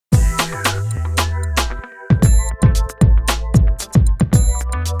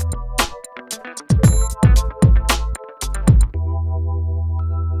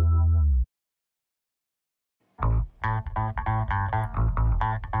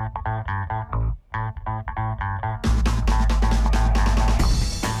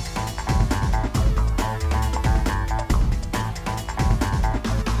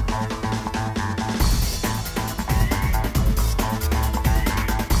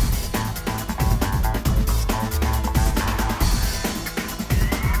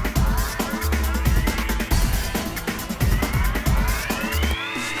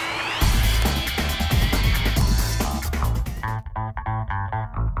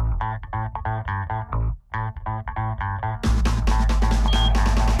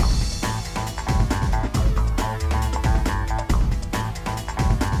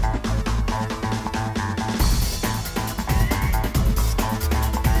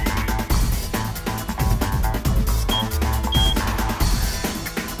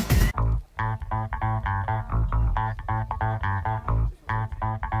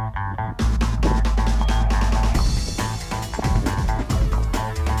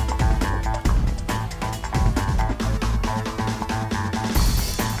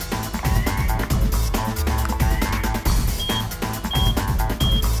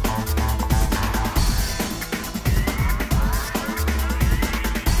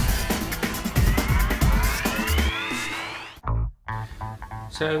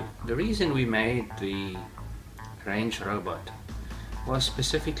So the reason we made the range robot was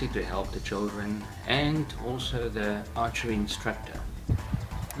specifically to help the children and also the archery instructor.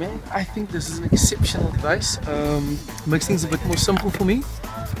 Man, I think this is an exceptional device. Makes things a bit more simple for me,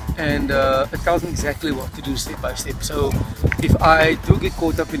 and it tells me exactly what to do step by step. So if I do get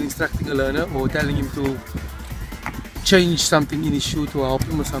caught up in instructing a learner or telling him to change something in his shoot or help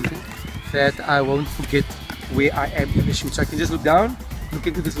him with something, that I won't forget where I am in the shoot. So I can just look down, look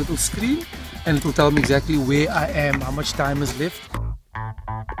into this little screen, and it will tell me exactly where I am, how much time is left.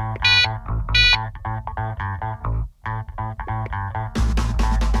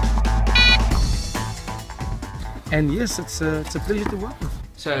 And yes, it's a pleasure to work with.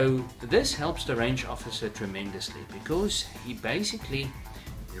 So this helps the range officer tremendously because he basically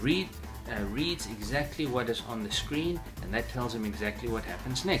reads exactly what is on the screen, and that tells him exactly what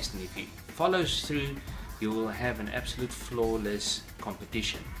happens next. And if he follows through, you will have an absolute flawless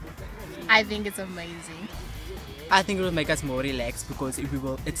competition. I think it's amazing. I think it will make us more relaxed because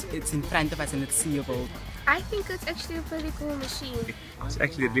it's in front of us and it's seeable. I think it's actually a pretty cool machine. It's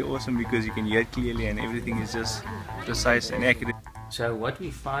actually really awesome because you can hear clearly and everything is just precise and accurate. So what we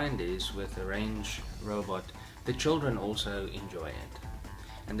find is with the range robot, the children also enjoy it.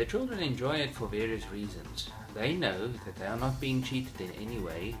 And the children enjoy it for various reasons. They know that they are not being cheated in any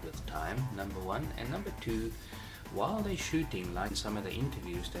way with time, number one, and number two, while they're shooting, like some of the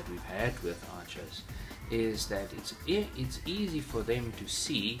interviews that we've had with archers, is that it's easy for them to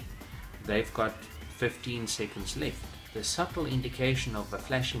see they've got 15 seconds left. The subtle indication of a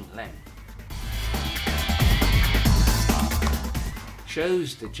flashing lamp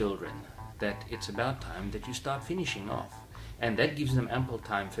shows the children that it's about time that you start finishing off. And that gives them ample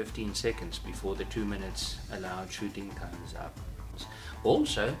time, 15 seconds, before the 2 minutes allowed shooting time is up.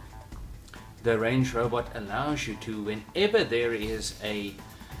 Also, the range robot allows you to, whenever there is a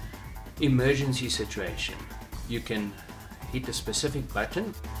emergency situation, you can hit a specific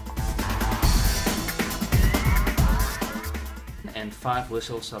button and 5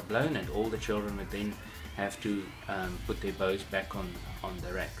 whistles are blown, and all the children would then have to put their bows back on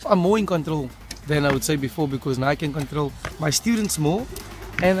the racks. I'm more in control than I would say before, because now I can control my students more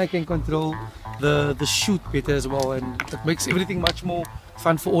and I can control the shoot better as well, and it makes everything much more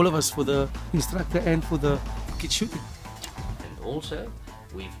fun for all of us, for the instructor and for the kids shooting. And also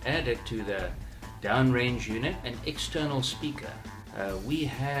we've added to the downrange unit an external speaker. We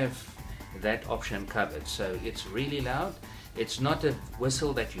have that option covered, so it's really loud. It's not a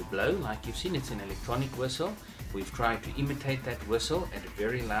whistle that you blow like you've seen, it's an electronic whistle. We've tried to imitate that whistle at a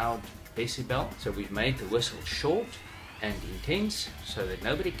very loud decibel, so we've made the whistle short and intense so that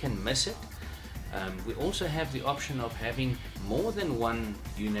nobody can miss it. We also have the option of having more than one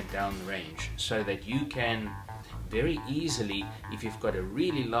unit downrange, so that you can very easily, if you've got a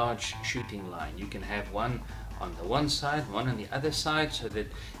really large shooting line, you can have one on the one side, one on the other side, so that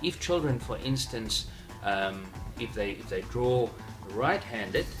if children, for instance, if they draw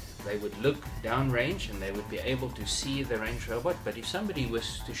right-handed, they would look downrange and they would be able to see the range robot. But if somebody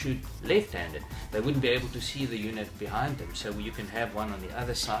was to shoot left-handed, they wouldn't be able to see the unit behind them. So you can have one on the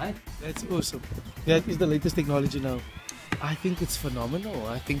other side. That's awesome. That is the latest technology now. I think it's phenomenal.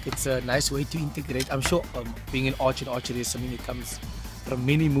 I think it's a nice way to integrate. I'm sure being an archery is something that comes from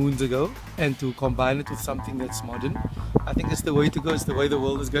many moons ago, and to combine it with something that's modern, I think it's the way to go. It's the way the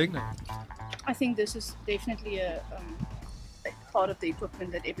world is going now. I think this is definitely a part of the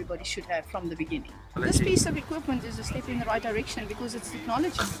equipment that everybody should have from the beginning. This piece of equipment is a step in the right direction because it's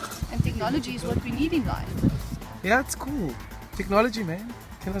technology, and technology is what we need in life. Yeah, it's cool. Technology, man.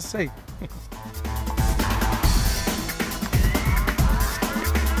 What can I say?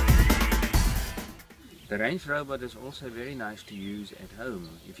 The range robot is also very nice to use at home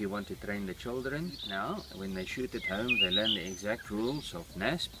if you want to train the children. Now, when they shoot at home, they learn the exact rules of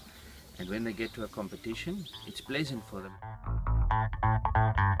NASP, and when they get to a competition, it's pleasant for them.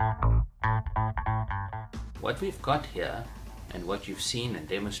 What we've got here, and what you've seen and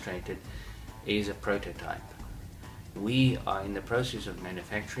demonstrated, is a prototype. We are in the process of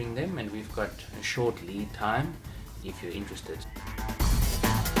manufacturing them, and we've got a short lead time if you're interested.